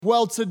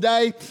Well,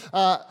 today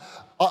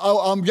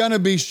I'm going to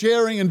be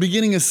sharing and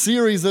beginning a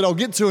series that I'll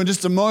get to in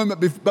just a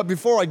moment. But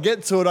before I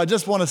get to it, I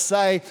just want to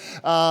say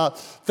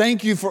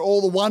thank you for all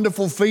the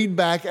wonderful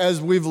feedback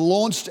as we've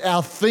launched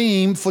our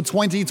theme for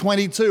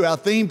 2022. Our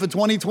theme for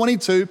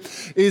 2022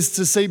 is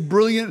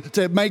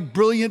to make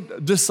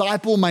brilliant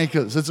disciple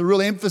makers. It's a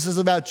real emphasis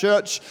of our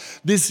church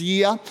this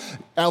year.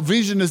 Our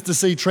vision is to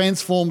see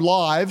transformed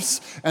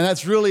lives, and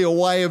that's really a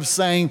way of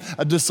saying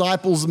a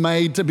disciples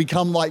made to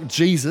become like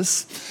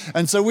Jesus.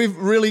 And so we've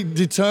really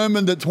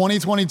determined that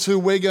 2022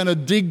 we're going to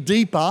dig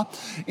deeper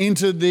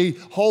into the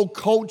whole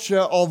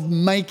culture of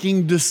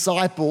making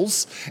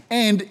disciples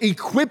and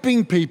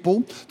equipping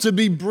people to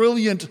be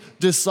brilliant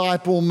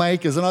disciple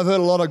makers. And I've heard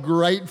a lot of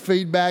great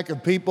feedback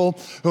of people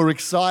who are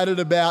excited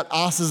about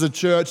us as a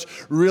church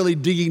really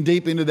digging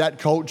deep into that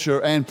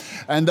culture. And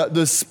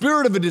the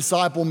spirit of a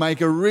disciple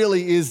maker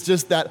really is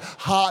just that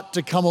heart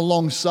to come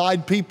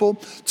alongside people,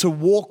 to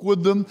walk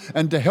with them,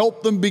 and to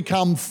help them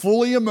become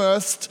fully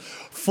immersed,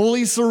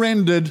 fully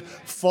surrendered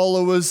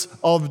followers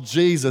of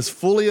Jesus.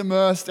 Fully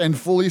immersed and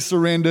fully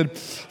surrendered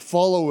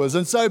followers.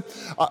 And so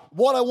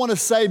what I want to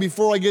say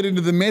before I get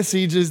into the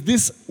message is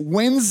this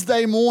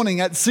Wednesday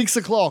morning at 6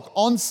 o'clock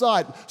on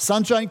site,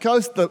 Sunshine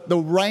Coast, the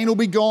rain will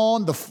be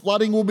gone, the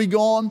flooding will be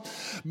gone.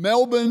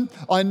 Melbourne,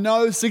 I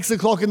know 6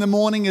 o'clock in the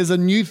morning is a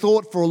new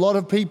thought for a lot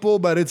of people,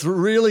 but it's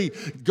really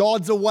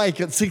God's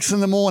awake at 6 in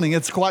the morning.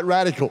 It's quite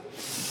radical.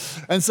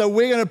 And so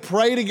we're going to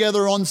pray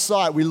together on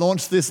site. We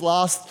launched this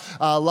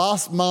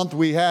last month.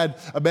 We had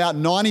about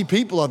 90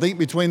 people, I think,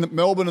 between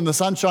Melbourne and the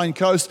Sunshine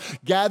Coast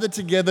gathered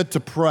together to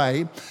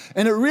pray.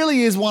 And it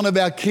really is one of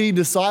our key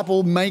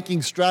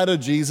disciple-making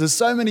strategies, as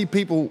so many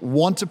people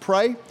want to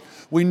pray.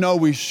 We know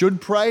we should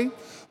pray.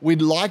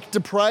 We'd like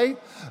to pray,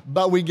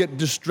 but we get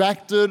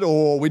distracted,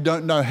 or we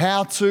don't know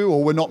how to,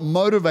 or we're not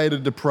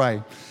motivated to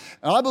pray.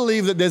 And I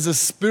believe that there's a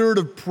spirit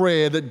of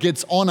prayer that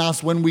gets on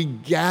us when we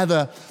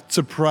gather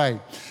to pray.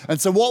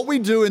 And so what we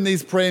do in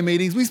these prayer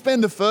meetings, we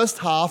spend the first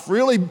half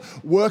really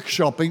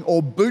workshopping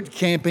or boot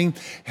camping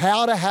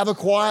how to have a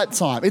quiet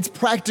time. It's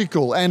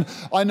practical. And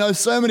I know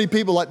so many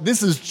people like,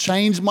 this has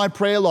changed my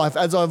prayer life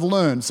as I've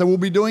learned. So we'll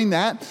be doing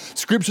that.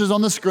 Scriptures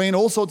on the screen,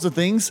 all sorts of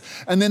things.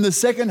 And then the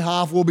second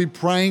half, we'll be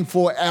praying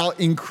for our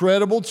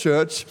incredible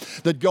church,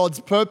 that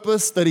God's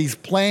purpose, that His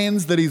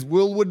plans, that His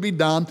will would be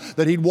done,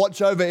 that He'd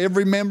watch over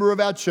every member of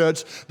our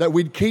church, that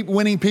we'd keep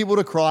winning people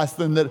to Christ,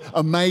 and that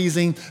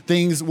amazing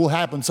things will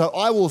happen. So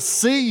I will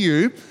see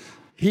you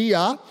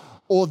here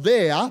or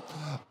there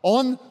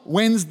on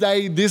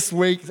Wednesday this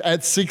week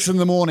at 6 in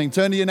the morning.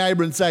 Turn to your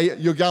neighbor and say,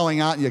 you're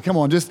going, aren't you? Come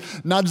on,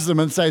 just nudge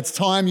them and say, it's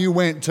time you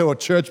went to a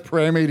church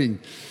prayer meeting.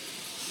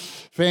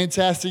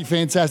 Fantastic,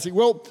 fantastic.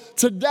 Well,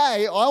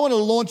 today I want to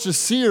launch a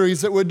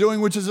series that we're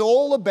doing, which is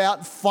all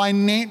about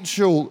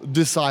financial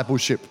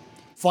discipleship.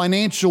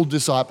 Financial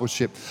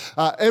discipleship.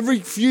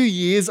 Every few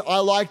years, I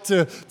like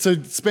to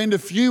spend a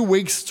few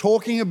weeks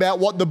talking about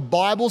what the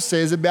Bible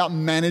says about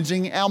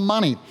managing our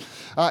money.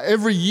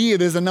 Every year,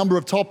 there's a number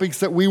of topics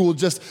that we will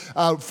just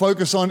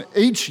focus on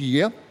each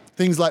year.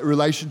 Things like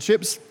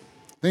relationships,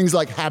 things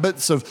like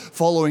habits of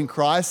following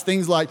Christ,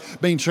 things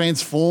like being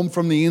transformed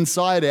from the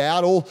inside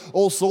out,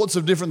 all sorts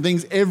of different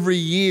things. Every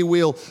year,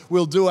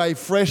 we'll do a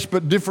fresh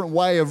but different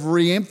way of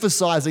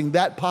re-emphasizing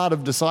that part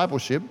of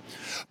discipleship.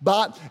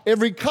 But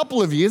every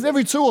couple of years,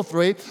 every 2 or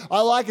 3,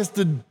 I like us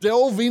to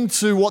delve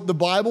into what the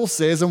Bible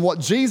says and what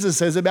Jesus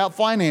says about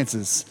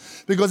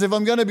finances. Because if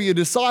I'm going to be a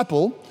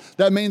disciple,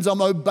 that means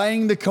I'm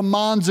obeying the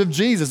commands of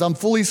Jesus. I'm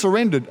fully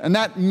surrendered, and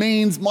that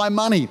means my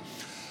money.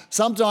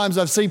 Sometimes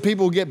I've seen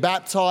people get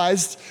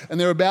baptized and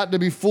they're about to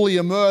be fully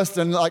immersed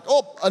and like,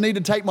 oh, I need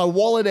to take my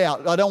wallet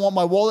out. I don't want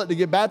my wallet to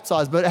get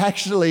baptized. But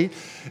actually,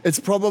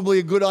 it's probably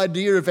a good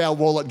idea if our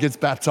wallet gets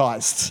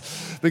baptized.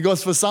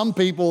 Because for some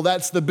people,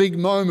 that's the big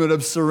moment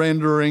of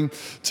surrendering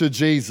to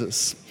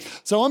Jesus.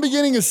 So I'm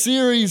beginning a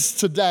series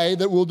today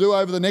that we'll do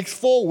over the next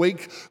 4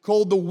 weeks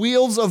called The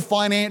Wheels of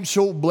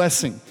Financial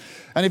Blessing.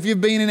 And if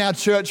you've been in our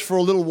church for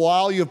a little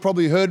while, you've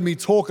probably heard me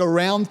talk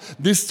around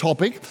this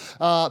topic.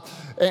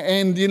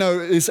 And you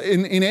know,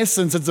 in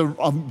essence,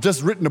 I've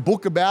just written a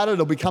book about it.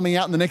 It'll be coming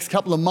out in the next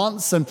couple of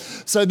months. And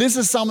so this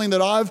is something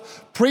that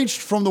I've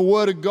preached from the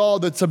Word of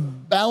God that's a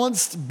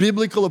balanced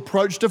biblical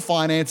approach to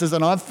finances.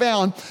 And I've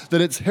found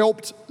that it's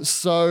helped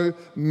so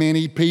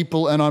many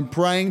people. And I'm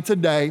praying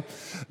today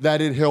that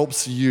it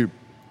helps you.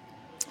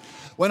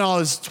 When I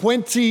was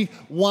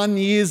 21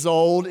 years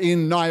old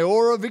in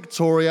Nyora,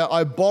 Victoria,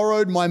 I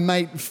borrowed my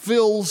mate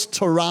Phil's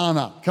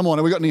Tirana. Come on,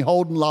 have we got any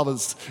Holden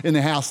lovers in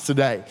the house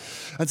today?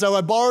 And so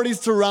I borrowed his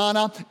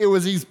Tirana. It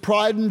was his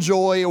pride and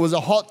joy. It was a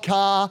hot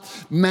car,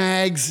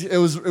 mags. It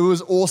was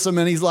awesome.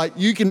 And he's like,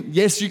 you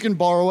can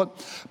borrow it,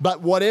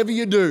 but whatever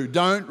you do,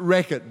 don't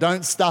wreck it.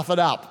 Don't stuff it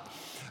up.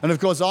 And of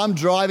course, I'm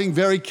driving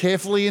very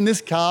carefully in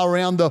this car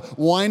around the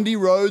windy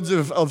roads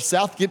of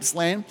South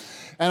Gippsland.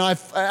 And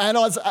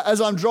as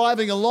I'm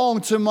driving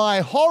along, to my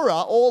horror,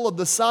 all of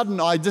a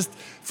sudden I just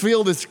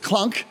feel this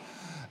clunk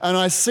and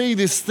I see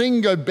this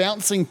thing go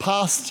bouncing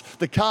past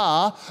the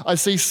car. I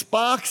see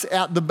sparks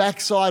out the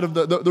back side of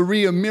the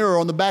rear mirror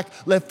on the back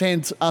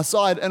left-hand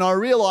side, and I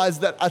realize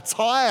that a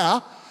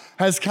tire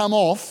has come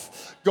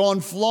off,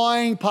 gone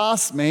flying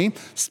past me,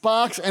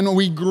 sparks, and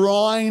we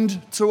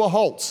grind to a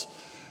halt.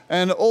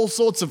 And all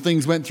sorts of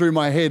things went through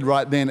my head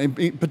right then,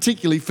 and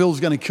particularly Phil's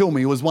going to kill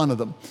me was one of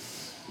them.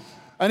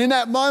 And in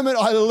that moment,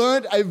 I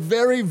learned a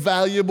very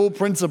valuable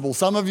principle.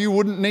 Some of you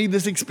wouldn't need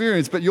this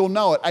experience, but you'll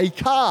know it. A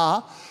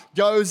car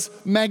goes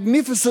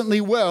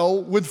magnificently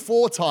well with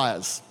 4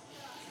 tires.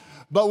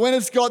 But when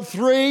it's got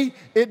 3,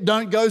 it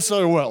don't go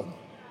so well.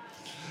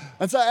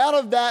 And so out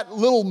of that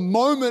little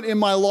moment in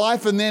my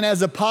life, and then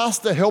as a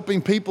pastor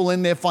helping people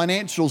in their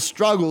financial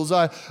struggles,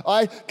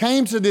 I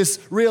came to this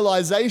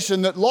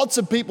realization that lots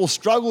of people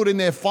struggled in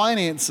their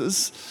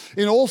finances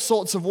in all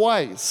sorts of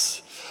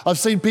ways. I've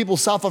seen people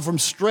suffer from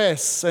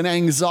stress and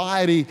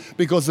anxiety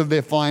because of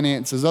their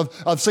finances.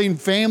 I've seen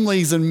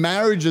families and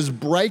marriages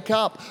break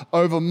up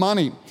over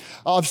money.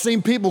 I've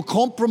seen people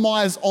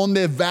compromise on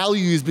their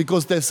values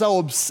because they're so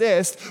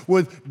obsessed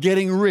with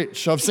getting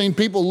rich. I've seen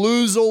people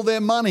lose all their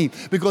money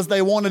because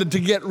they wanted to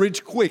get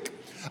rich quick.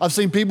 I've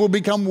seen people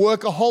become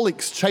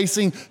workaholics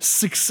chasing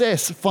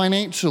success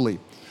financially.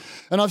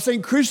 And I've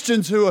seen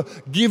Christians who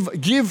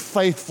give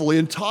faithfully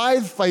and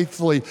tithe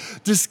faithfully,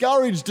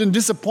 discouraged and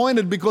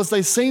disappointed because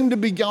they seem to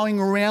be going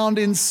around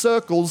in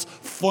circles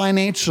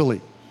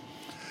financially.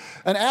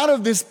 And out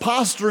of this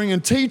pastoring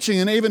and teaching,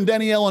 and even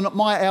Danielle and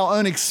our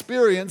own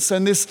experience,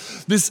 and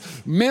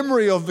this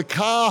memory of the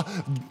car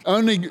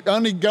only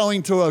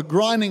going to a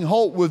grinding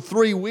halt with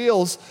 3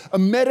 wheels, a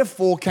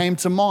metaphor came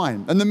to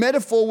mind. And the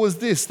metaphor was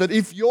this: that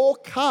if your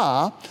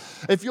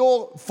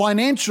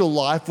financial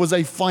life was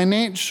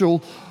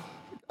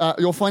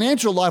your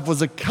financial life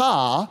was a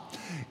car,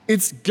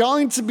 it's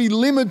going to be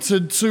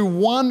limited to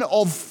one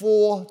of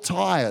 4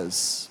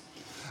 tires.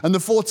 And the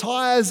 4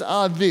 tires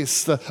are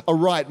this: a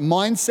right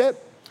mindset,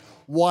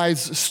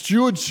 wise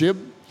stewardship,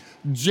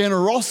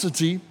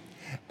 generosity,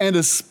 and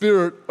a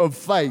spirit of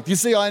faith. You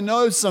see, I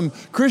know some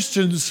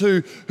Christians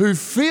who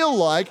feel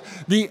like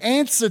the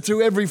answer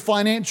to every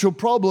financial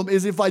problem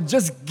is if I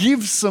just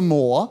give some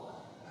more,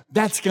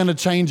 that's going to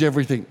change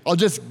everything. I'll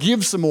just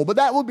give some more. But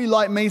that would be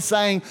like me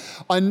saying,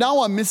 I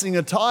know I'm missing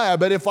a tire,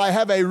 but if I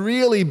have a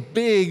really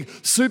big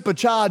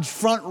supercharged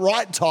front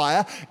right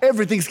tire,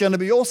 everything's going to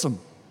be awesome.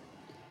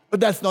 But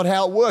that's not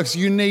how it works.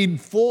 You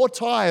need 4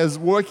 tires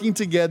working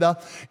together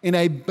in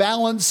a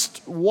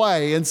balanced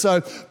way. And so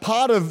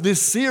part of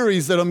this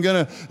series that I'm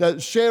going to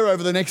share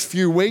over the next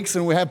few weeks,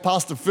 and we have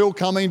Pastor Phil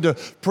coming to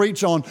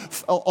preach on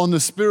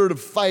the spirit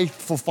of faith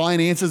for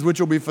finances,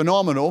 which will be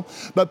phenomenal.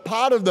 But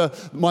part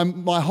of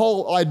my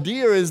whole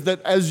idea is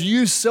that as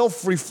you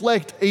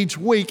self-reflect each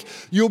week,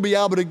 you'll be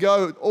able to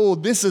go, oh,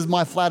 this is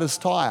my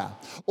flattest tire,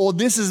 or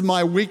this is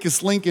my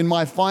weakest link in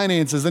my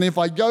finances. And if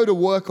I go to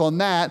work on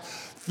that,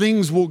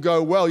 things will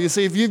go well. You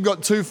see, if you've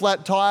got 2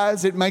 flat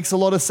tires, it makes a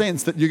lot of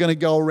sense that you're going to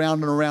go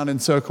around and around in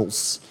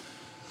circles.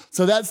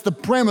 So that's the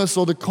premise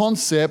or the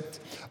concept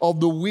of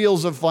the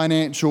wheels of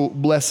financial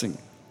blessing.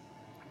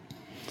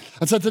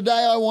 And so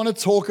today I want to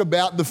talk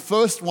about the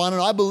first one,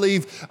 and I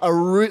believe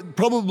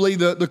probably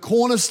the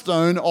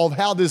cornerstone of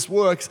how this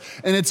works,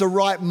 and it's a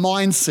right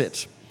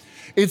mindset.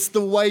 It's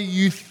the way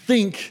you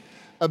think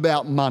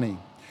about money,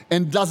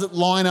 and does it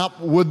line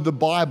up with the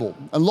Bible?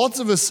 And lots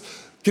of us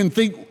can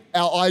think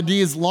our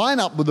ideas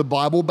line up with the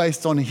Bible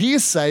based on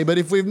hearsay, but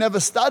if we've never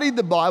studied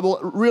the Bible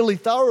really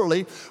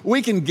thoroughly,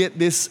 we can get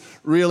this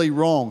really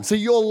wrong. So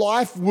your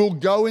life will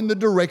go in the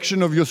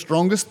direction of your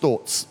strongest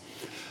thoughts.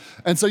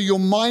 And so your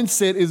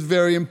mindset is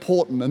very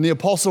important. And the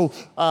Apostle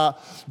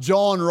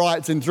John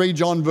writes in 3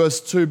 John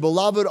verse 2,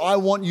 "Beloved, I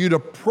want you to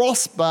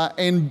prosper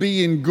and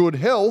be in good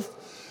health,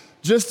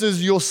 just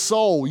as your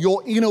soul,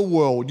 your inner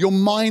world, your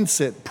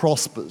mindset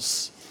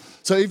prospers."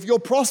 So if you're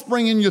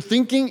prospering in your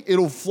thinking,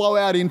 it'll flow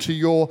out into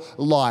your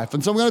life.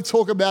 And so I'm going to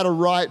talk about a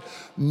right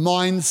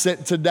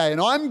mindset today. And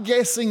I'm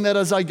guessing that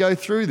as I go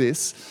through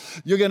this,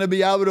 you're going to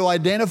be able to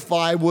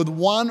identify with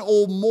one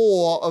or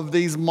more of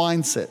these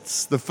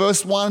mindsets. The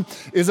first one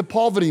is a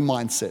poverty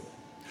mindset.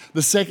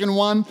 The second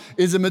one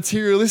is a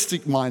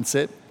materialistic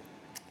mindset.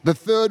 The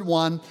third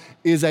one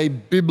is a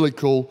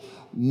biblical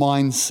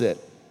mindset.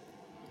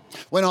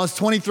 When I was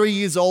 23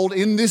 years old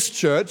in this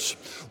church,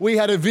 we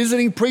had a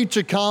visiting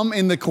preacher come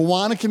in the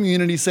Kawana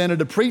Community Center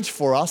to preach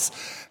for us.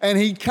 And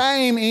he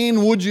came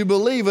in, would you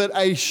believe it,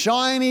 a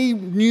shiny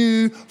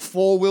new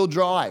 4-wheel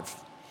drive.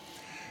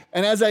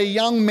 And as a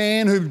young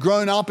man who'd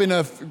grown up in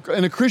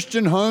a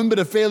Christian home but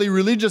a fairly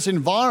religious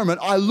environment,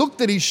 I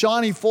looked at his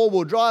shiny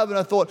 4-wheel drive and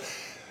I thought,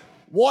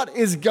 what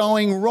is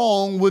going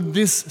wrong with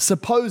this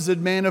supposed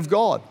man of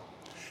God?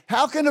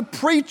 How can a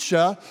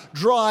preacher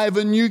drive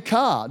a new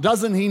car?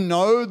 Doesn't he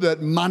know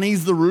that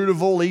money's the root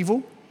of all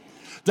evil?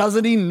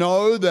 Doesn't he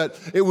know that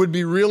it would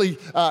be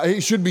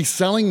he should be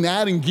selling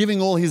that and giving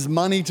all his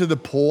money to the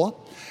poor?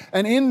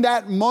 And in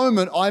that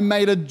moment, I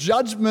made a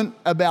judgment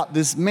about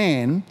this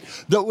man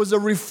that was a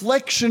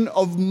reflection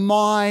of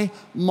my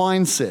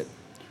mindset.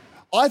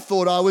 I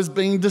thought I was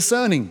being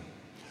discerning.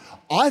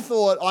 I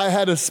thought I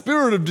had a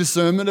spirit of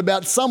discernment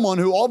about someone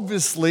who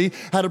obviously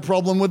had a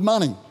problem with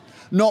money,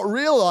 not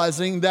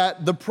realizing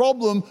that the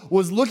problem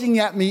was looking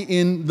at me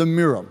in the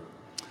mirror.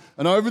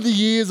 And over the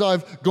years,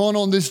 I've gone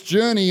on this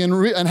journey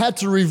and had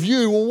to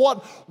review,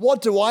 well,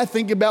 what do I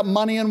think about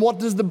money and what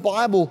does the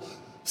Bible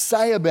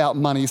say about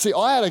money? See,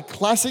 I had a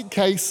classic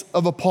case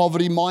of a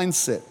poverty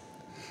mindset.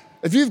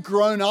 If you've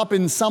grown up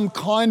in some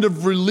kind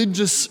of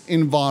religious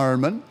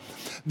environment,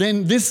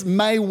 then this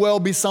may well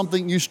be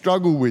something you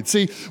struggle with.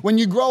 See, when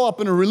you grow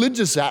up in a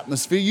religious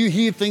atmosphere, you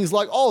hear things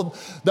like, oh,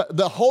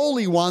 the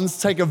holy ones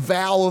take a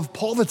vow of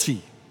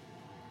poverty.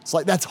 It's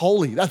like, that's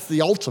holy, that's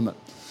the ultimate.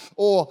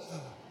 Or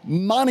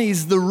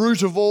money's the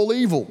root of all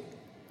evil.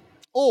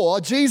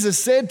 Or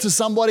Jesus said to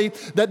somebody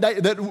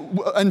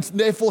and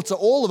therefore to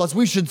all of us,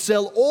 we should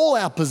sell all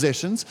our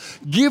possessions,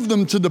 give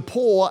them to the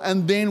poor,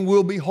 and then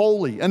we'll be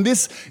holy. And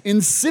this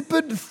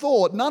insipid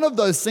thought, none of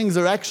those things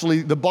are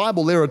actually the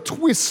Bible. They're a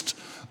twist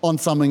on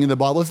something in the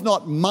Bible. It's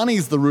not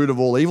money's the root of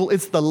all evil.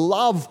 It's the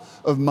love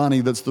of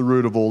money that's the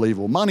root of all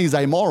evil. Money's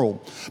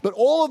amoral. But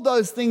all of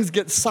those things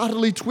get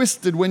subtly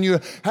twisted when you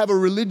have a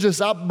religious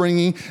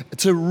upbringing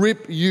to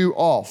rip you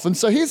off. And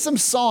so here's some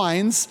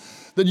signs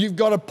that you've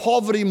got a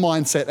poverty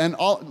mindset. And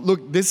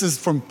look, this is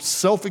from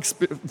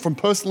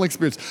personal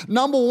experience.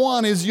 Number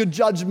one is you're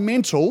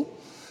judgmental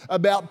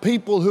about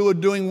people who are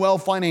doing well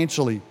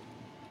financially.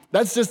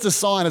 That's just a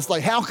sign. It's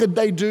like, how could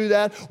they do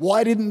that?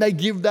 Why didn't they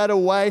give that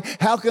away?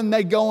 How can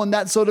they go on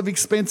that sort of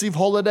expensive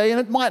holiday? And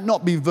it might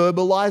not be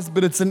verbalized,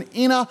 but it's an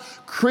inner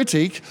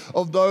critic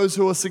of those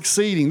who are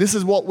succeeding. This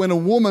is what when a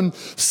woman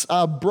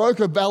broke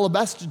a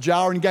alabaster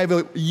jar and gave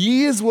a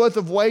year's worth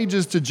of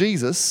wages to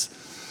Jesus,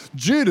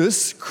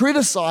 Judas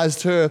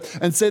criticized her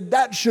and said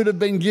that should have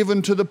been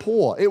given to the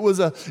poor. It was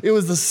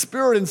the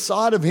spirit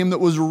inside of him that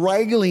was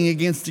railing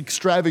against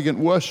extravagant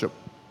worship.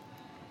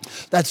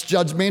 That's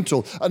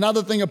judgmental.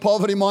 Another thing a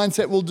poverty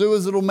mindset will do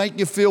is it'll make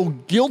you feel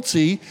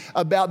guilty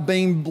about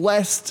being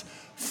blessed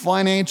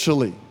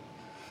financially.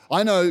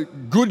 I know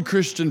good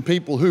Christian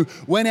people who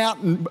went out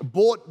and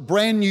bought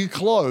brand new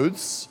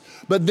clothes,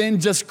 but then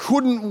just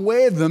couldn't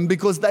wear them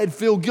because they'd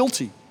feel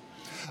guilty.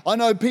 I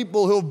know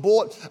people who have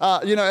bought,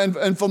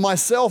 and for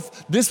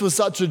myself, this was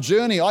such a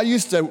journey. I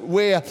used to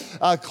wear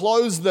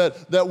clothes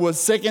that were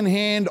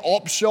secondhand,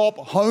 op shop,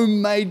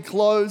 homemade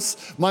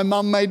clothes. My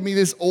mum made me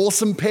this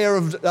awesome pair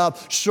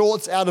of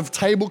shorts out of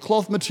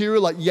tablecloth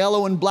material, like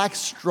yellow and black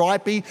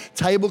stripy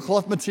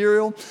tablecloth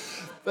material.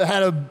 They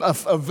had a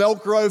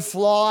Velcro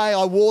fly.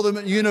 I wore them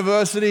at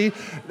university.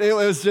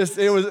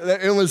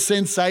 It was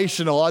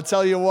sensational. I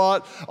tell you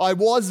what, I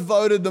was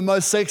voted the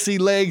most sexy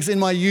legs in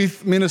my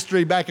youth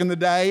ministry back in the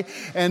day,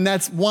 and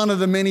that's one of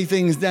the many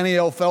things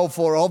Danielle fell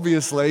for,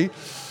 obviously.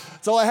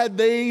 So I had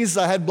these.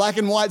 I had black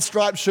and white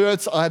striped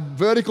shirts. I had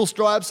vertical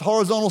stripes,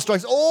 horizontal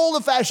stripes, all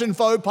the fashion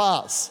faux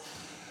pas.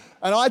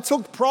 And I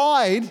took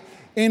pride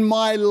in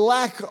my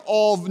lack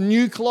of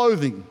new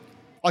clothing.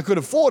 I could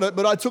afford it,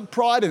 but I took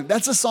pride in it.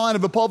 That's a sign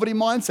of a poverty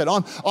mindset.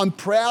 I'm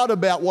proud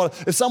about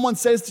if someone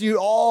says to you,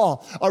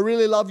 oh, I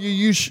really love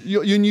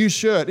your new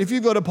shirt. If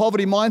you've got a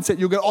poverty mindset,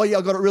 you'll go, oh yeah,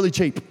 I got it really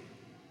cheap.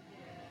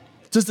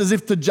 Just as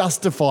if to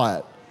justify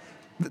it.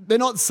 They're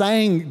not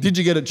saying, did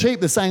you get it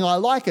cheap? They're saying, I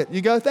like it. You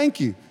go, thank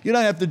you. You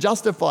don't have to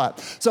justify it.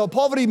 So a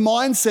poverty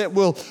mindset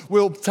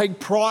will take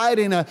pride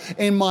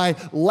in my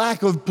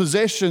lack of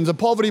possessions. A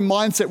poverty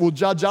mindset will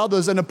judge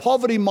others, and a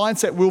poverty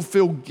mindset will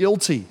feel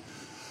guilty.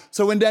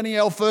 So when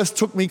Danielle first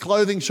took me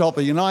clothing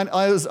shopping,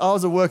 I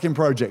was a work in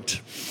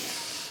project.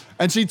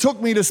 And she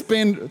took me to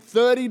spend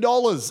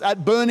 $30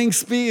 at Burning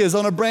Spears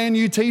on a brand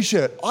new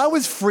t-shirt. I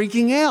was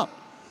freaking out.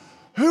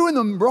 Who in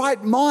the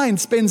right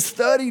mind spends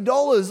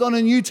 $30 on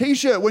a new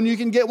t-shirt when you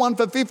can get one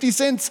for 50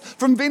 cents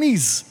from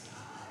Vinnie's?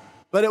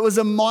 But it was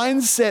a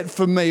mindset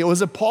for me. It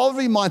was a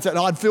poverty mindset, and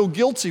I'd feel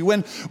guilty.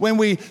 When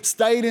we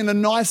stayed in a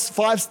nice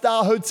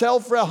 5-star hotel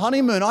for our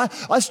honeymoon,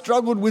 I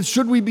struggled with,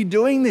 should we be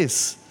doing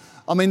this?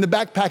 I mean, the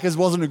backpackers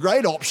wasn't a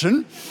great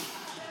option,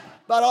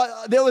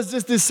 but there was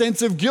just this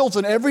sense of guilt.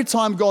 And every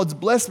time God's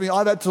blessed me,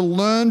 I've had to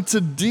learn to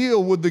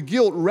deal with the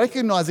guilt,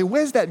 recognizing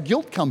where's that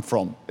guilt come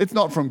from? It's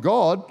not from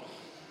God.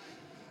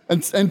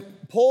 And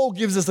Paul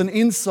gives us an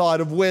insight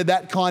of where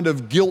that kind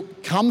of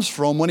guilt comes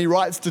from when he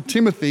writes to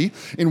Timothy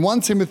in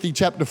 1 Timothy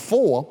chapter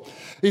 4.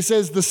 He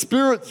says, the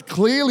Spirit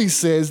clearly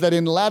says that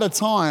in latter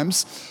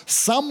times,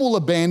 some will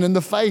abandon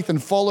the faith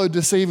and follow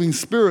deceiving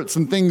spirits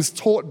and things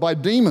taught by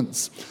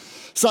demons.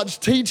 Such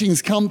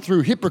teachings come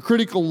through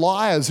hypocritical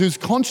liars whose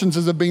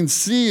consciences have been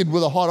seared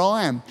with a hot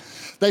iron.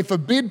 They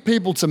forbid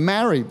people to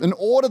marry and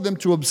order them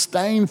to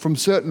abstain from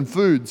certain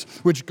foods,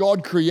 which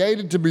God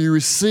created to be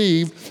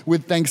received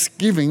with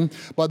thanksgiving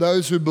by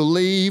those who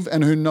believe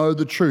and who know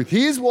the truth.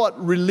 Here's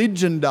what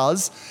religion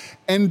does,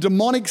 and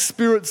demonic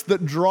spirits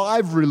that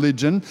drive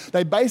religion,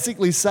 they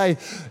basically say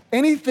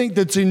anything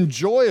that's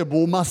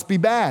enjoyable must be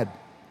bad.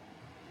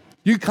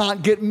 You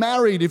can't get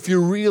married if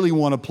you really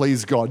want to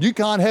please God. You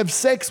can't have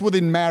sex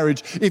within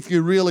marriage if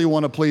you really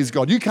want to please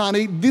God. You can't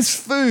eat this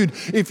food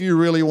if you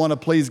really want to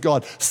please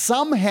God.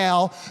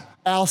 Somehow,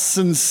 our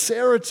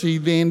sincerity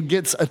then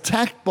gets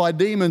attacked by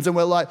demons and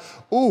we're like,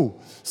 ooh,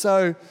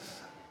 so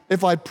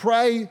if I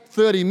pray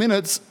 30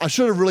 minutes, I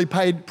should have really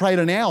prayed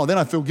an hour, then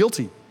I feel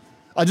guilty.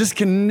 I just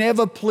can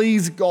never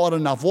please God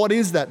enough. What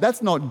is that?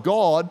 That's not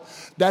God.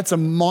 That's a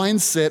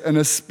mindset and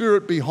a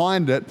spirit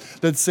behind it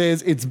that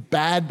says it's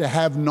bad to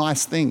have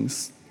nice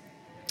things.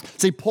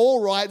 See,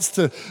 Paul writes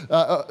to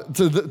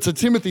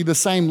Timothy the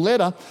same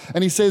letter,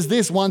 and he says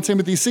this, 1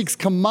 Timothy 6,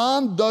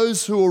 command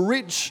those who are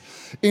rich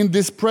in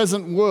this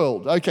present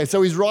world. Okay,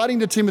 so he's writing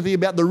to Timothy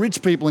about the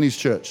rich people in his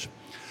church.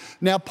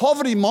 Now,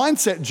 poverty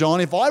mindset,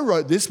 John, if I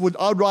wrote this,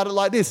 I'd write it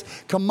like this.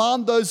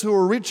 Command those who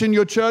are rich in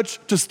your church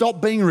to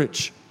stop being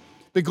rich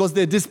because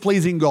they're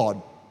displeasing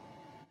God.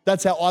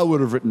 That's how I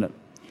would have written it.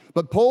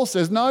 But Paul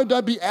says, no,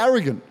 don't be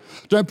arrogant.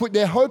 Don't put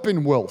their hope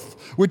in wealth,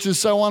 which is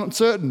so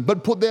uncertain,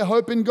 but put their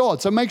hope in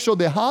God. So make sure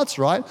their heart's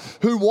right.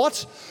 Who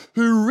what?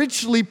 Who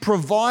richly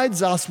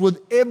provides us with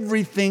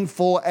everything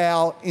for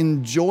our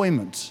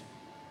enjoyment.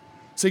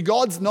 See,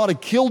 God's not a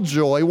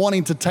killjoy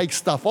wanting to take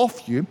stuff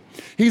off you.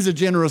 He's a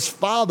generous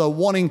father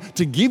wanting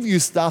to give you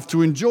stuff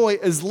to enjoy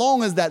as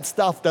long as that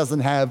stuff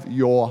doesn't have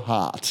your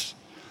heart.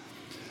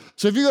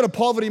 So if you've got a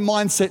poverty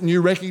mindset and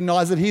you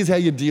recognize it, here's how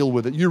you deal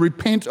with it. You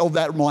repent of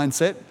that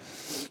mindset.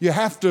 You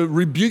have to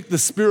rebuke the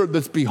spirit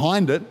that's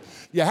behind it.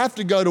 You have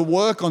to go to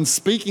work on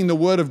speaking the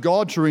word of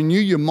God to renew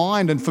your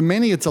mind. And for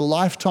many, it's a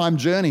lifetime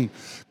journey.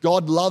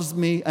 God loves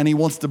me and he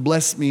wants to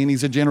bless me and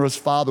he's a generous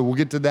father. We'll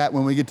get to that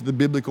when we get to the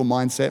biblical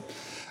mindset.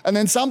 And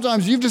then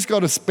sometimes you've just got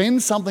to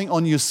spend something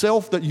on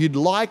yourself that you'd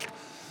like,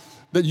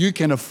 that you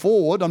can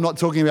afford. I'm not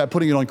talking about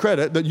putting it on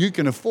credit, that you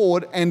can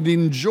afford and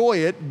enjoy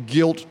it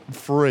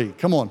guilt-free.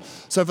 Come on.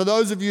 So for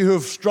those of you who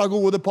have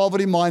struggled with a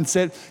poverty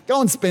mindset, go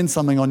and spend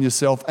something on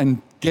yourself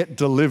and get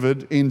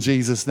delivered in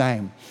Jesus'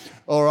 name.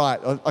 All right.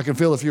 I can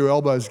feel a few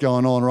elbows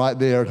going on right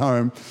there at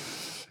home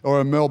or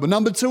in Melbourne.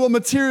 Number 2, a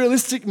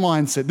materialistic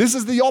mindset. This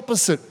is the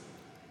opposite.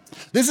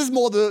 This is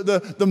more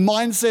the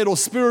mindset or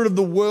spirit of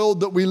the world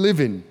that we live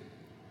in.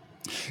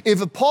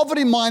 If a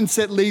poverty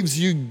mindset leaves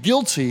you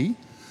guilty,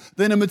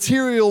 then a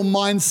material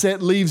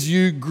mindset leaves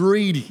you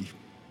greedy.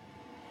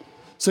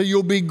 So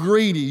you'll be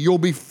greedy, you'll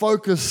be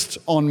focused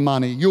on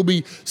money, you'll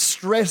be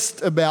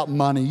stressed about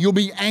money, you'll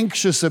be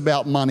anxious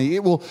about money.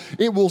 It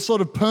will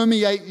sort of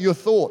permeate your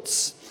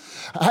thoughts.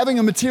 Having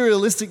a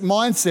materialistic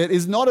mindset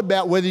is not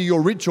about whether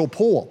you're rich or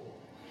poor.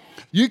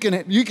 You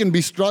can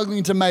be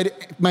struggling to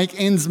make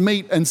ends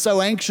meet and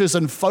so anxious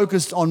and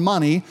focused on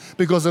money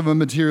because of a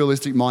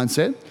materialistic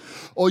mindset.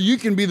 Or you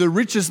can be the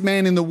richest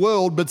man in the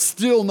world but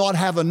still not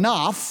have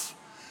enough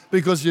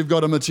because you've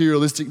got a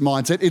materialistic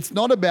mindset. It's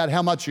not about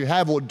how much you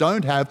have or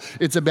don't have.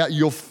 It's about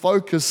your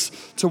focus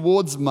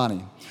towards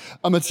money.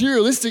 A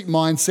materialistic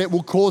mindset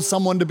will cause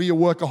someone to be a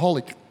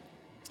workaholic.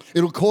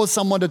 It'll cause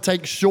someone to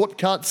take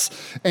shortcuts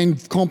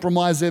and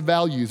compromise their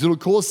values. It'll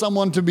cause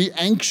someone to be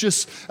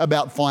anxious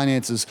about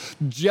finances,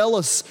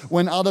 jealous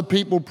when other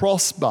people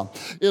prosper.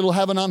 It'll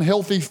have an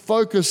unhealthy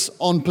focus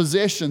on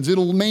possessions.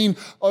 It'll mean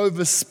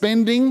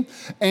overspending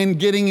and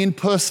getting in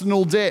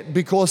personal debt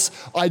because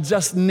I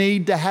just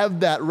need to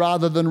have that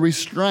rather than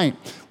restraint.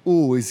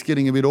 Ooh, it's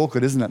getting a bit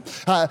awkward, isn't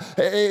it?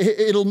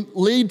 It'll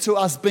lead to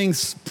us being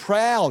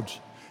proud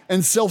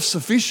and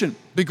self-sufficient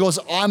because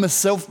I'm a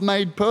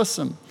self-made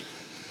person.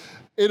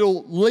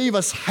 It'll leave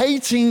us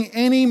hating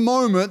any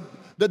moment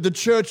that the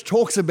church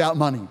talks about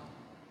money.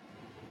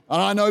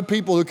 And I know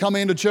people who come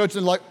into church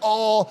and like,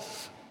 oh,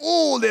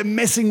 they're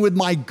messing with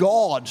my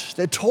God.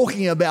 They're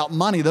talking about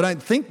money. They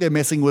don't think they're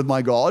messing with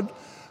my God,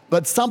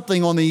 but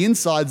something on the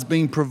inside's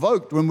being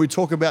provoked when we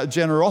talk about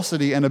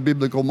generosity and a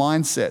biblical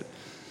mindset.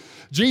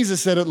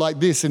 Jesus said it like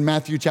this in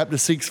Matthew chapter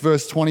 6,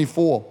 verse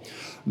 24.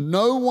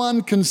 No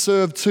one can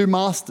serve two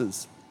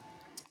masters.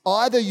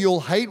 Either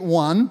you'll hate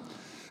one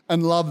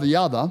and love the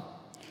other,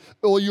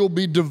 or you'll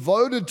be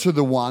devoted to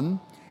the one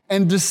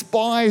and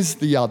despise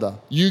the other.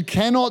 You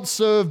cannot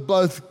serve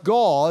both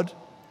God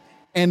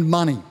and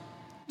money.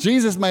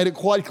 Jesus made it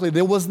quite clear.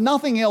 There was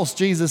nothing else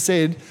Jesus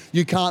said,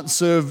 you can't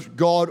serve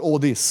God or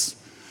this.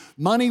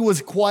 Money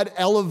was quite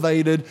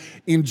elevated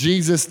in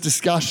Jesus'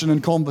 discussion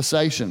and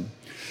conversation.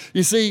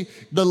 You see,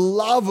 the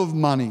love of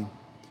money,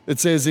 it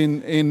says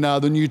in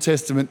the New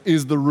Testament,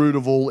 is the root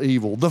of all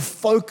evil. The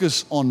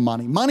focus on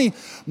money.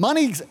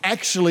 Money's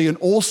actually an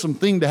awesome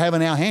thing to have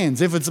in our hands.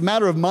 If it's a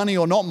matter of money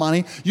or not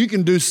money, you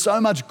can do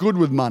so much good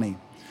with money.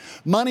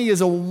 Money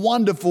is a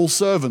wonderful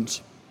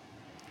servant,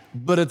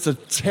 but it's a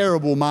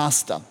terrible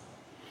master.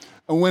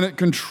 And when it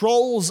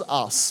controls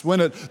us, when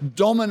it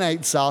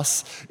dominates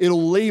us,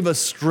 it'll leave us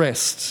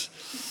stressed.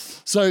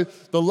 So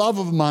the love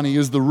of money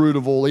is the root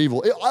of all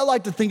evil. I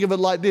like to think of it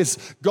like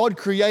this. God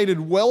created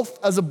wealth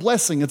as a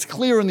blessing. It's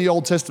clear in the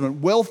Old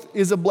Testament. Wealth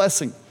is a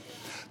blessing.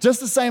 Just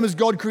the same as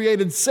God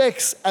created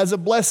sex as a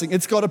blessing.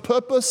 It's got a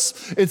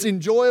purpose, it's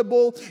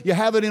enjoyable, you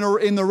have it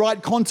in the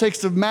right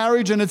context of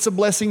marriage, and it's a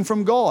blessing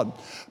from God.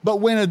 But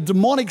when a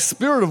demonic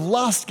spirit of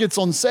lust gets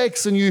on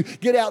sex and you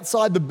get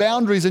outside the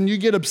boundaries and you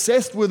get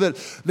obsessed with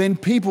it, then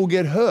people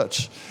get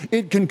hurt.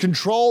 It can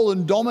control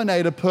and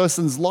dominate a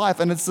person's life,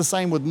 and it's the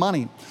same with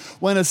money.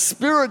 When a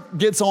spirit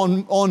gets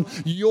on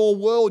your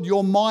world,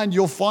 your mind,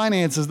 your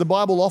finances, the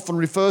Bible often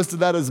refers to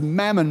that as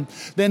mammon,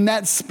 then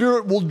that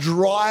spirit will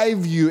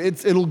drive you.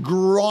 It'll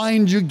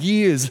grind your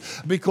gears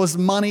because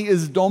money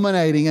is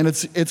dominating and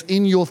it's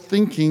in your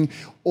thinking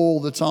all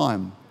the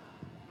time.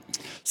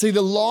 See,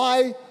 the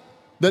lie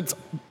that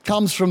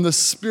comes from the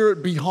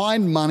spirit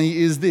behind money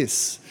is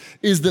this,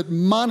 is that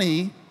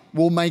money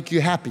will make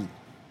you happy.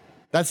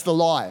 That's the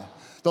lie.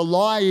 The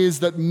lie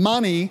is that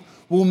money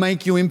will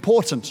make you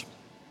important.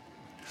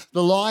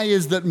 The lie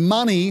is that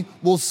money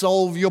will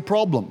solve your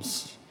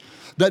problems,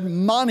 that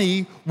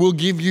money will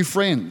give you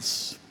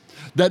friends,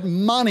 that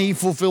money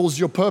fulfills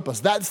your purpose.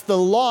 That's the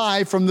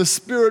lie from the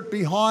spirit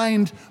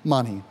behind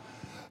money.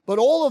 But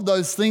all of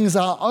those things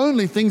are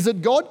only things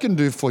that God can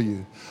do for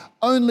you.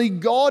 Only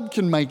God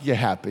can make you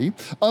happy.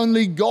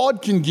 Only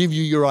God can give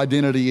you your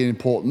identity and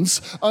importance.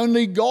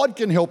 Only God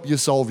can help you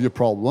solve your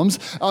problems.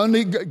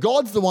 Only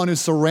God's the one who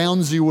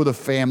surrounds you with a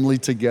family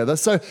together.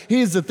 So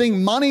here's the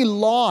thing, money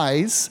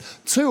lies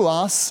to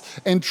us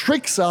and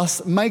tricks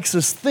us, makes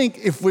us think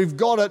if we've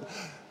got it,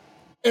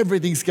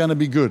 everything's going to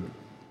be good.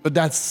 But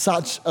that's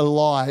such a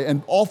lie.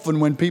 And often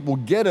when people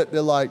get it,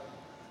 they're like,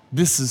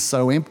 this is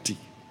so empty.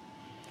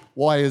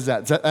 Why is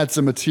that? That's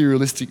a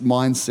materialistic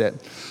mindset.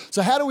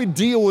 So how do we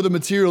deal with a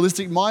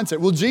materialistic mindset?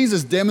 Well,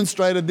 Jesus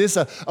demonstrated this.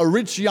 A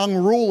rich young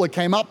ruler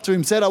came up to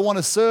him, said, I want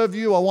to serve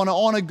you. I want to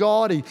honor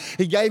God.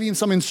 He gave him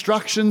some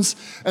instructions.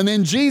 And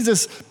then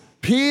Jesus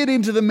peered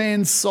into the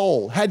man's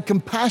soul, had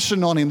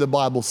compassion on him, the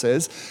Bible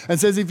says, and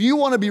says, if you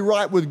want to be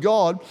right with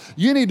God,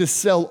 you need to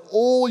sell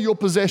all your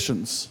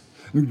possessions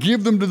and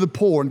give them to the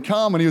poor and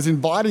come. And he was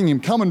inviting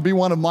him, come and be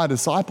one of my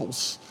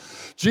disciples.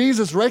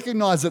 Jesus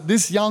recognized that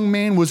this young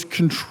man was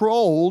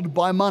controlled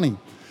by money.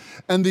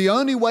 And the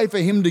only way for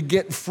him to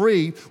get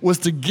free was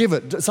to give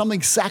it,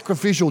 something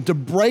sacrificial, to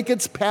break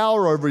its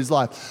power over his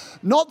life.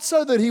 Not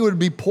so that he would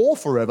be poor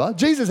forever.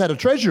 Jesus had a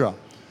treasurer.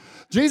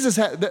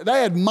 They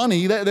had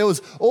money. There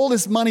was all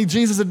this money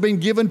Jesus had been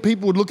given.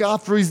 People would look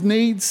after his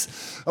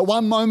needs. At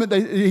one moment,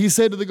 he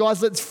said to the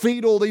guys, let's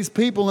feed all these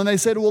people. And they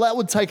said, well, that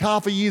would take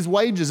half a year's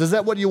wages. Is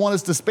that what you want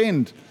us to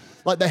spend?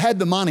 Like they had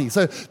the money.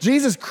 So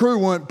Jesus' crew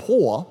weren't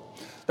poor.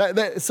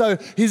 So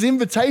his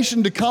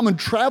invitation to come and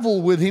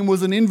travel with him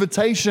was an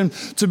invitation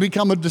to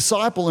become a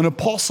disciple, an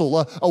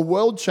apostle, a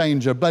world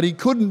changer. But he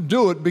couldn't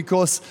do it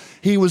because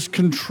he was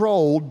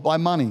controlled by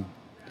money.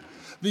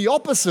 The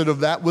opposite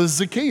of that was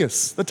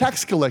Zacchaeus, the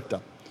tax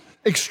collector.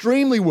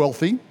 Extremely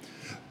wealthy,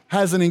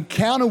 has an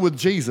encounter with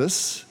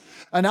Jesus.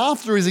 And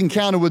after his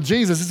encounter with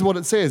Jesus, this is what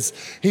it says.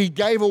 He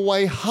gave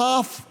away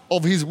half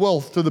of his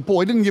wealth to the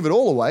poor. He didn't give it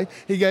all away.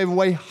 He gave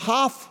away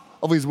half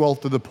of his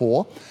wealth to the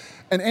poor.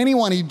 And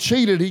anyone he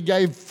cheated, he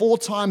gave 4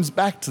 times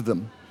back to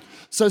them.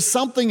 So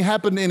something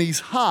happened in his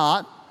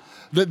heart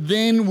that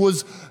then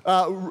was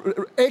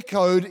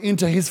echoed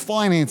into his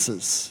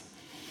finances.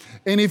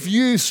 And if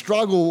you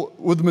struggle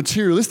with the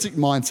materialistic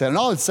mindset, and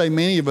I would say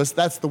many of us,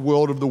 that's the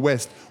world of the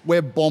West.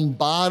 We're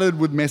bombarded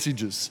with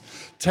messages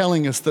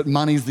telling us that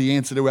money's the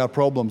answer to our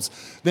problems.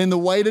 Then the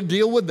way to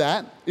deal with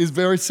that is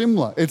very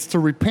similar. It's to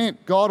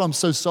repent. God, I'm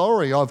so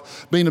sorry. I've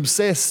been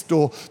obsessed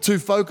or too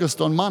focused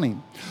on money.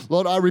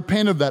 Lord, I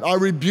repent of that. I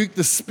rebuke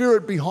the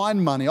spirit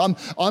behind money.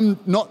 I'm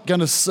not going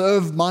to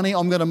serve money.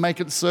 I'm going to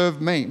make it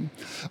serve me.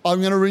 I'm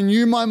going to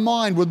renew my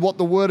mind with what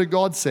the Word of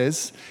God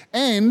says,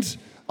 and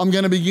I'm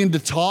going to begin to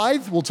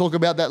tithe, we'll talk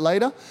about that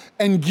later,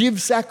 and give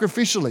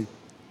sacrificially.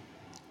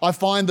 I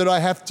find that I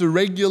have to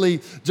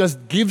regularly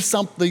just give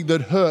something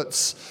that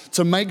hurts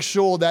to make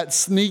sure that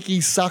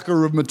sneaky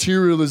sucker of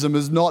materialism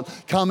is not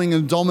coming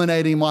and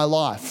dominating my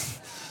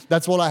life.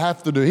 That's what I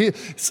have to do.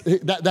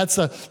 That's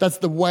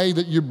the way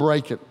that you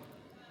break it.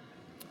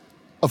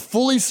 A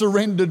fully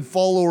surrendered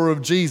follower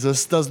of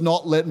Jesus does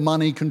not let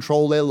money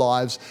control their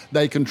lives.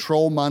 They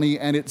control money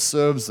and it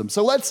serves them.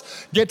 So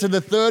let's get to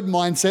the third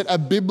mindset, a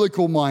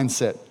biblical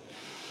mindset.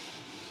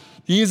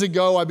 Years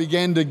ago, I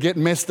began to get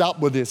messed up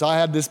with this. I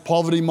had this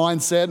poverty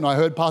mindset, and I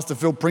heard Pastor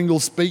Phil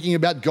Pringle speaking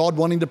about God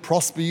wanting to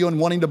prosper you and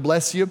wanting to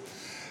bless you.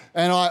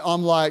 And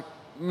I'm like,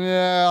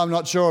 yeah, I'm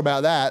not sure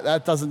about that.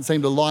 That doesn't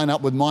seem to line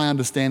up with my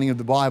understanding of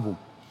the Bible.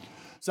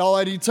 So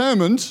I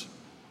determined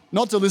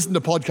not to listen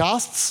to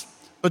podcasts,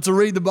 but to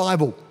read the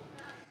Bible.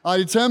 I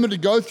determined to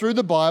go through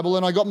the Bible,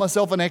 and I got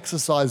myself an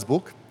exercise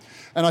book.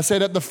 And I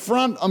said, at the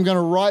front, I'm going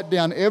to write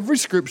down every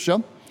scripture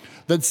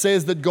that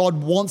says that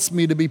God wants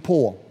me to be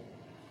poor.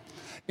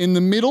 In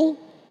the middle,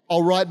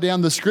 I'll write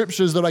down the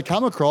scriptures that I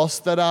come across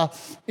that are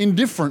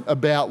indifferent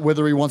about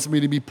whether he wants me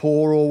to be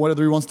poor or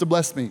whether he wants to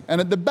bless me. And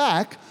at the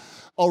back,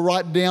 I'll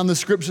write down the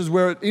scriptures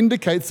where it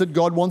indicates that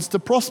God wants to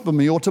prosper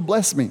me or to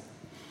bless me.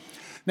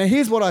 Now,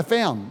 here's what I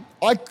found.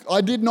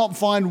 I did not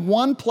find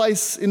one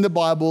place in the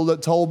Bible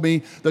that told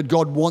me that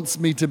God wants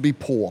me to be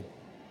poor,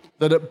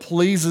 that it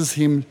pleases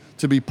him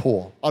to be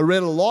poor. I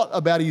read a lot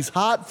about his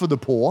heart for the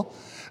poor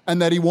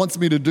and that he wants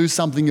me to do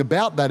something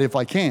about that if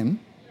I can.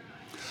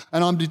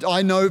 And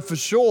I know for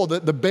sure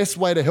that the best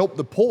way to help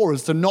the poor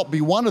is to not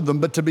be one of them,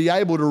 but to be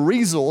able to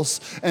resource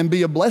and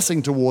be a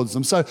blessing towards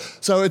them. So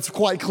it's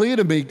quite clear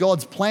to me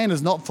God's plan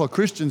is not for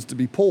Christians to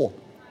be poor.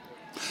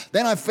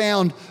 Then I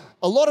found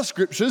a lot of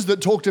scriptures that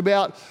talked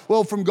about,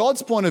 well, from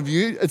God's point of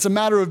view, it's a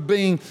matter of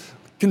being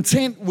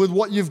content with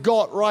what you've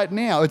got right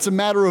now. It's a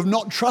matter of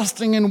not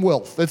trusting in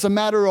wealth. It's a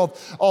matter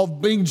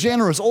of being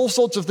generous, all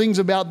sorts of things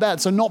about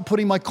that. So not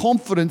putting my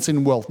confidence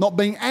in wealth, not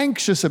being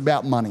anxious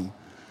about money.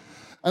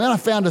 And then I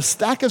found a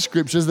stack of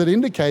scriptures that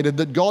indicated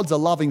that God's a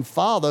loving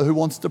Father who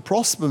wants to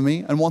prosper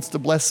me and wants to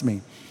bless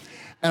me.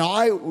 And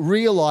I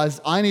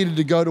realized I needed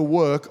to go to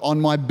work on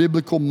my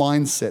biblical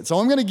mindset. So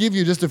I'm going to give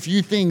you just a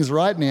few things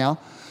right now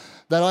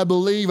that I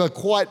believe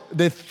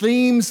they're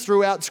themes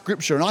throughout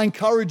Scripture. And I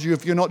encourage you,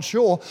 if you're not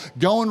sure,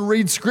 go and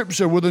read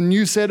Scripture with a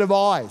new set of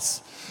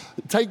eyes.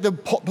 Take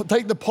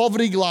the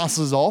poverty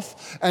glasses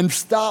off and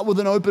start with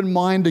an open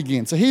mind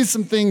again. So here's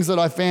some things that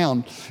I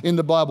found in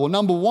the Bible.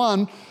 Number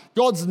one,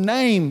 God's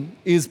name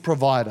is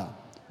provider.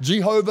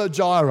 Jehovah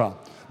Jireh,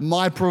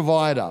 my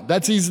provider.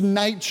 That's his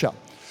nature.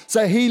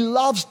 So he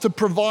loves to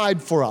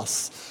provide for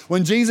us.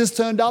 When Jesus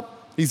turned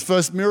up, his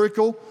first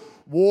miracle,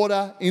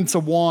 water into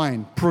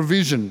wine,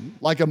 provision,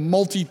 like a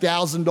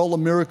multi-$1,000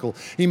 miracle.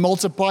 He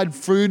multiplied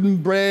food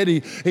and bread.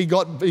 He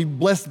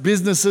blessed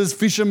businesses,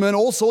 fishermen,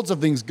 all sorts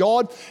of things.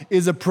 God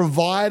is a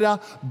provider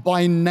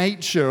by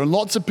nature. And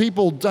lots of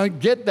people don't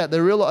get that.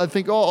 I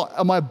think,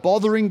 am I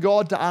bothering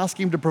God to ask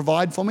him to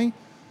provide for me?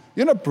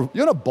 You're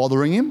not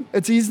bothering him.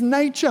 It's his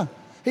nature.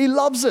 He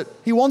loves it.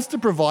 He wants to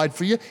provide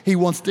for you. He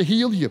wants to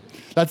heal you.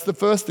 That's the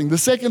first thing. The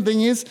second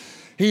thing is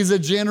he's a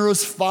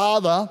generous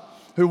father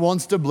who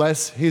wants to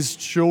bless his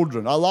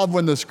children. I love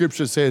when the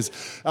scripture says,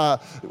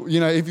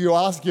 if you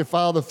ask your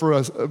father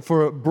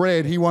for a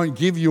bread, he won't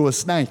give you a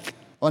snake.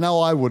 I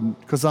know I wouldn't,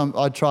 because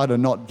I try to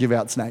not give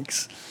out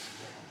snakes.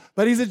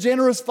 But he's a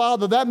generous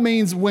father. That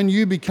means when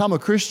you become a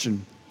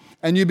Christian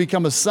and you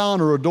become a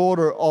son or a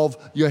daughter of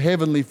your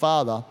heavenly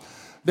Father,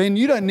 then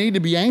you don't need to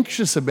be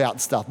anxious about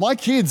stuff. My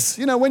kids,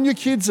 when your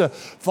kids are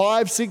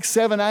 5, 6,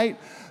 7, 8,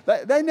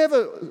 they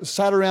never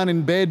sat around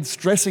in bed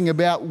stressing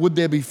about would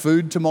there be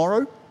food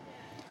tomorrow.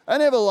 They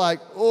never I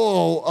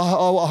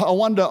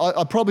wonder,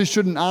 I probably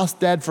shouldn't ask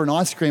Dad for an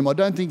ice cream. I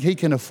don't think he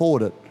can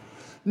afford it.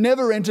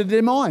 Never entered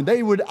their mind.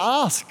 They would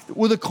ask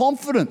with a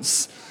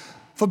confidence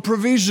for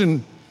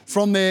provision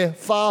from their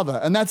Father,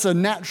 and that's a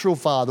natural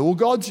Father. Well,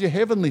 God's your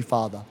heavenly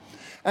Father.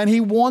 And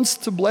he wants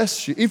to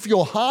bless you. If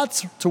your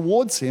heart's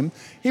towards him,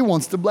 he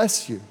wants to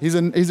bless you. He's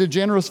a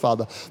generous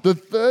Father. The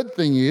third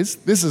thing is,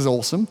 this is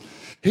awesome,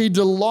 he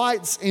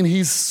delights in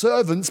his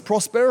servants'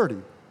 prosperity.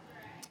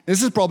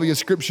 This is probably a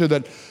scripture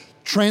that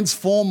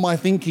transformed my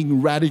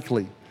thinking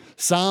radically.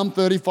 Psalm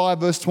 35,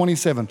 verse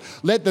 27.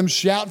 Let them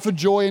shout for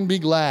joy and be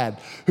glad,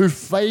 who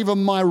favor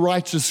my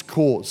righteous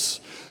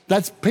cause.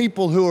 That's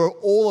people who are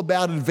all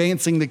about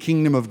advancing the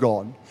kingdom of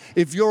God.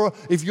 If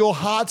your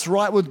heart's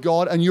right with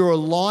God and you're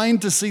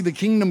aligned to see the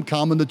kingdom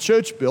come and the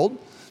church built,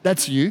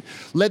 that's you.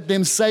 Let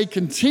them say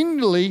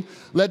continually,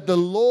 let the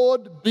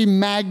Lord be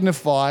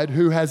magnified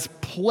who has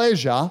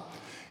pleasure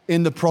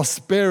in the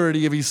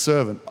prosperity of his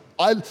servant.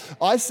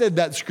 I said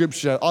that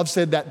scripture, I've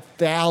said that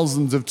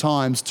thousands of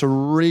times to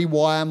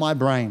rewire my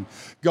brain.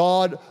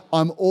 God,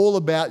 I'm all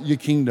about your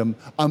kingdom.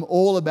 I'm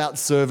all about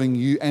serving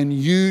you, and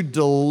you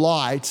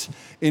delight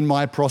in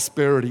my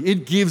prosperity.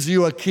 It gives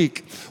you a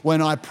kick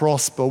when I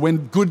prosper.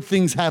 When good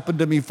things happen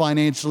to me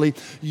financially,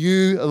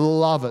 you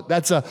love it.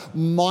 That's a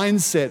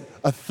mindset,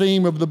 a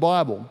theme of the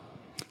Bible.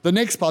 The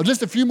next part,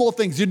 just a few more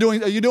things. Are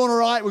you doing all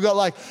right? We've got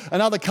like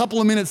another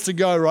couple of minutes to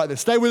go right there.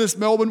 Stay with us,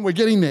 Melbourne. We're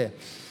getting there.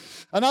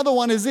 Another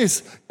one is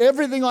this: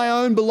 everything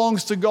I own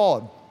belongs to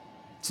God.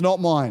 It's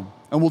not mine.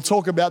 And we'll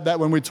talk about that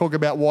when we talk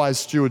about wise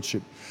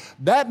stewardship.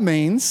 That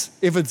means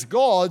if it's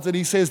God's and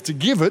he says to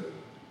give it,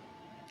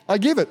 I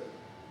give it.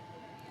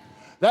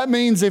 That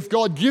means if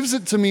God gives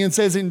it to me and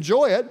says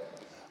enjoy it,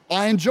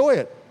 I enjoy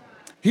it.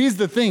 Here's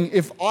the thing: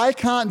 if I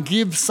can't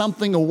give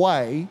something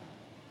away,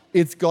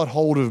 it's got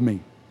hold of me.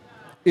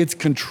 It's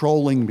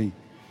controlling me.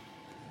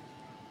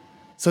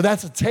 So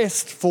that's a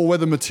test for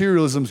whether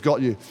materialism's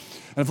got you.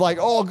 And it's like,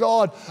 oh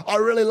God, I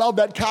really love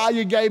that car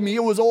you gave me.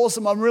 It was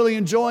awesome. I'm really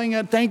enjoying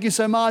it. Thank you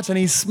so much. And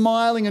he's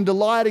smiling and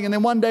delighting. And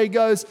then one day he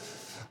goes,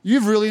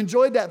 you've really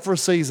enjoyed that for a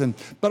season.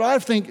 But I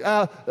think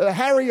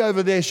Harry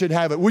over there should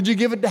have it. Would you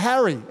give it to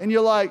Harry? And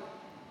you're like,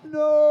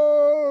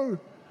 no.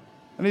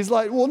 And he's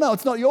like, well, no,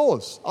 it's not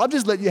yours. I'll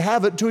just let you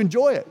have it to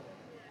enjoy it.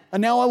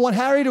 And now I want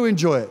Harry to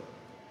enjoy it.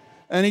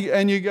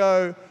 And you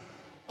go,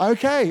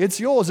 okay, it's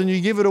yours, and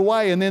you give it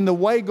away. And then the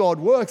way God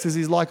works is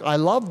he's like, I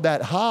love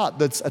that heart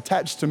that's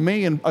attached to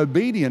me and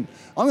obedient.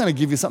 I'm going to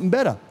give you something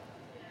better.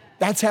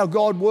 That's how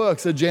God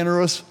works, a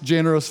generous,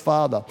 generous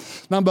Father.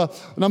 Number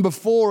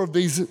 4 of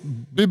these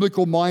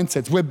biblical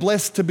mindsets, we're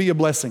blessed to be a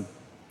blessing.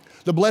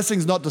 The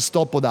blessing's not to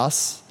stop with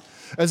us.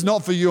 It's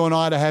not for you and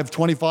I to have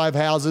 25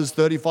 houses,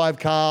 35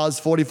 cars,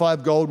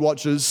 45 gold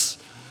watches.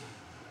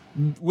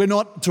 We're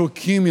not to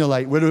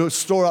accumulate. We're to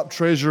store up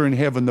treasure in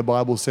heaven, the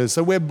Bible says.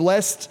 So we're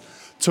blessed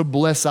to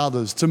bless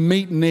others, to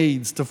meet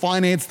needs, to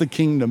finance the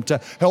kingdom, to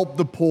help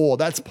the poor.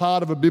 That's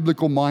part of a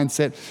biblical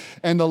mindset.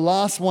 And the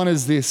last one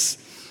is this: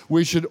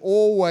 we should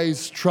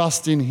always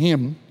trust in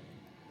Him,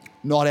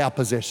 not our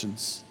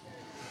possessions.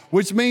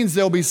 Which means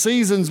there'll be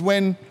seasons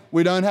when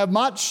we don't have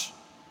much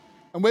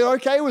and we're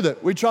okay with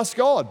it. We trust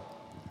God.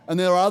 And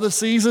there are other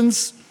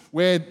seasons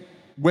where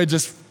we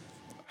just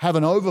have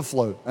an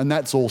overflow, and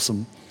that's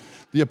awesome.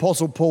 The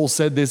Apostle Paul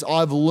said this: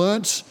 I've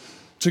learnt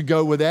to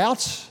go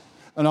without,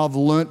 and I've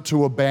learnt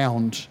to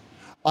abound.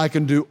 I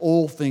can do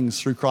all things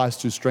through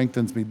Christ who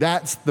strengthens me.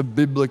 That's the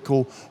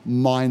biblical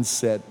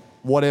mindset.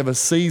 Whatever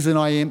season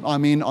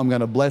I'm in, I'm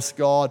going to bless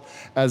God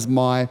as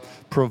my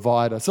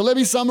provider. So let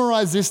me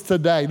summarize this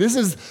today. This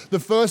is the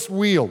first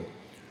wheel,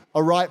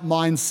 a right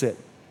mindset.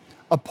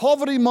 A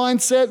poverty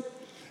mindset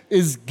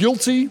is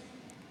guilty,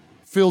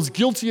 feels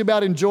guilty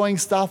about enjoying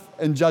stuff,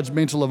 and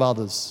judgmental of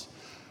others.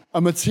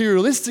 A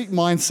materialistic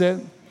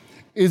mindset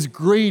is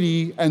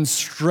greedy and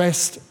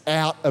stressed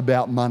out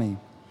about money.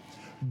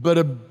 But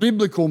a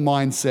biblical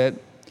mindset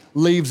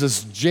leaves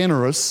us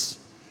generous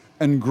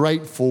and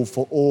grateful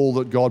for all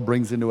that God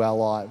brings into our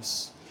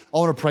lives. I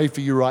want to pray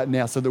for you right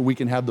now so that we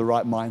can have the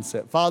right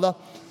mindset. Father,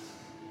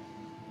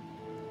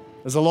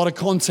 there's a lot of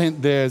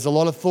content there, there's a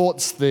lot of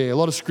thoughts there, a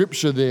lot of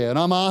scripture there, and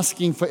I'm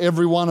asking for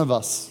every one of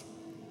us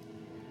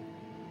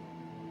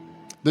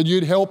that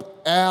you'd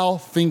help our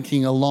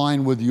thinking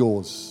align with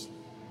yours.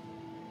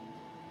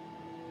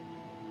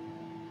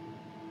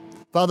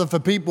 Father, for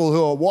people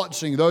who are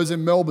watching, those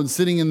in Melbourne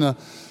sitting in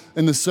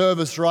the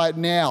service right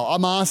now,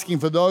 I'm asking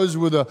for those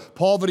with a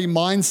poverty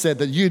mindset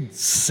that you'd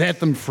set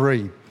them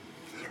free.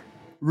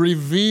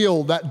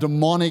 Reveal that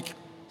demonic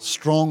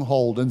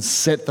stronghold and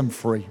set them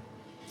free.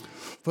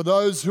 For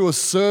those who are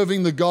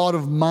serving the God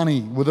of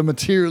money with a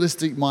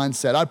materialistic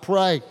mindset, I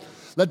pray,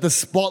 let the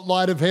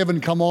spotlight of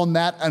heaven come on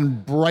that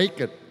and break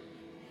it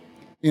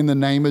in the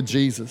name of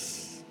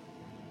Jesus.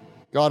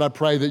 God, I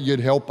pray that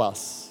you'd help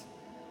us.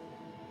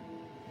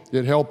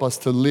 You'd help us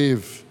to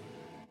live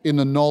in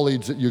the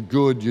knowledge that you're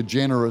good, you're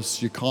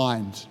generous, you're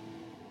kind,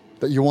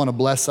 that you want to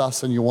bless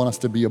us and you want us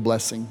to be a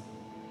blessing.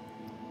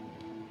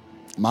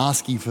 I'm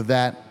asking for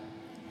that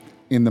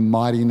in the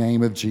mighty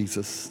name of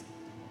Jesus.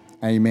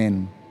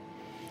 Amen.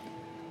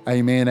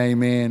 Amen,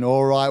 amen.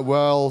 All right,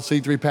 well,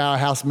 C3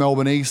 Powerhouse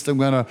Melbourne East, I'm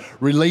going to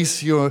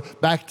release you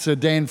back to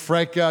Dan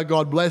Frecker.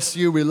 God bless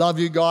you. We love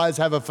you guys.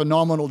 Have a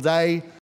phenomenal day.